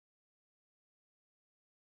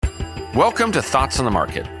Welcome to Thoughts on the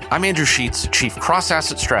Market. I'm Andrew Sheets, Chief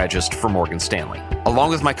Cross-Asset Strategist for Morgan Stanley. Along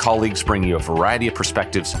with my colleagues bringing you a variety of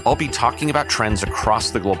perspectives, I'll be talking about trends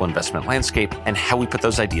across the global investment landscape and how we put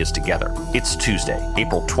those ideas together. It's Tuesday,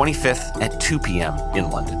 April 25th at 2 p.m. in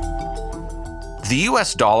London. The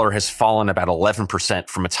US dollar has fallen about 11%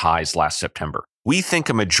 from its highs last September. We think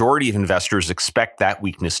a majority of investors expect that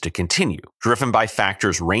weakness to continue, driven by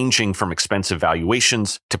factors ranging from expensive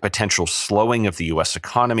valuations to potential slowing of the US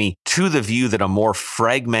economy to the view that a more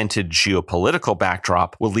fragmented geopolitical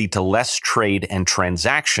backdrop will lead to less trade and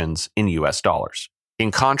transactions in US dollars. In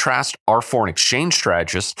contrast, our foreign exchange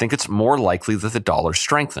strategists think it's more likely that the dollar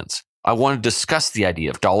strengthens. I want to discuss the idea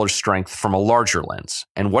of dollar strength from a larger lens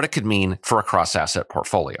and what it could mean for a cross-asset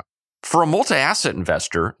portfolio. For a multi-asset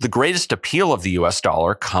investor, the greatest appeal of the US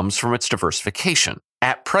dollar comes from its diversification.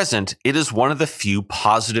 At present, it is one of the few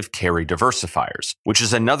positive carry diversifiers, which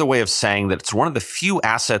is another way of saying that it's one of the few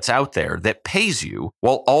assets out there that pays you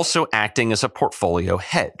while also acting as a portfolio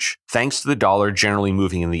hedge, thanks to the dollar generally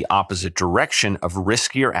moving in the opposite direction of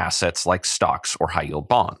riskier assets like stocks or high-yield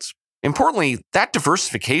bonds. Importantly, that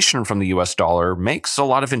diversification from the US dollar makes a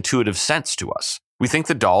lot of intuitive sense to us. We think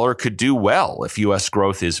the dollar could do well if US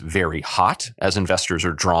growth is very hot, as investors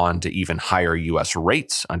are drawn to even higher US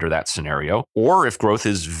rates under that scenario, or if growth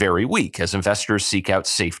is very weak, as investors seek out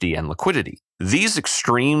safety and liquidity. These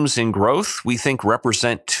extremes in growth, we think,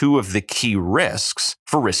 represent two of the key risks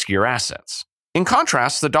for riskier assets. In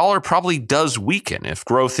contrast, the dollar probably does weaken if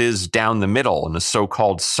growth is down the middle in a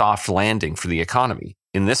so-called soft landing for the economy.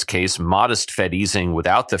 In this case, modest Fed easing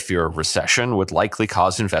without the fear of recession would likely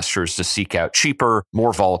cause investors to seek out cheaper,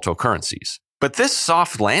 more volatile currencies. But this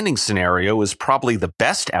soft landing scenario is probably the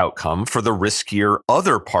best outcome for the riskier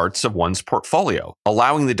other parts of one's portfolio,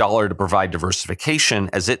 allowing the dollar to provide diversification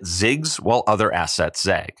as it zigs while other assets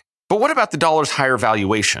zag. But what about the dollar's higher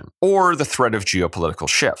valuation or the threat of geopolitical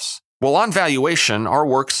shifts? Well, on valuation, our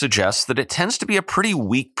work suggests that it tends to be a pretty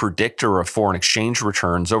weak predictor of foreign exchange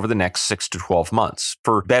returns over the next 6 to 12 months,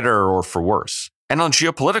 for better or for worse. And on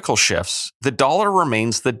geopolitical shifts, the dollar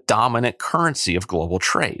remains the dominant currency of global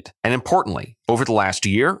trade. And importantly, over the last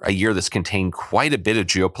year, a year that's contained quite a bit of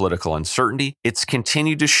geopolitical uncertainty, it's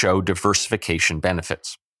continued to show diversification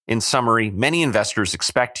benefits. In summary, many investors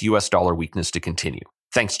expect US dollar weakness to continue.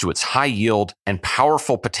 Thanks to its high yield and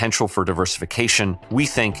powerful potential for diversification, we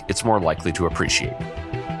think it's more likely to appreciate.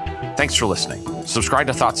 Thanks for listening. Subscribe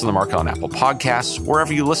to Thoughts on the Market on Apple Podcasts,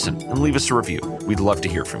 wherever you listen, and leave us a review. We'd love to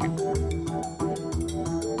hear from you.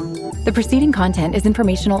 The preceding content is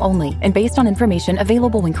informational only and based on information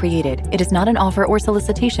available when created. It is not an offer or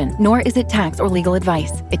solicitation, nor is it tax or legal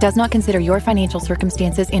advice. It does not consider your financial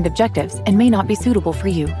circumstances and objectives and may not be suitable for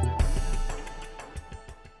you.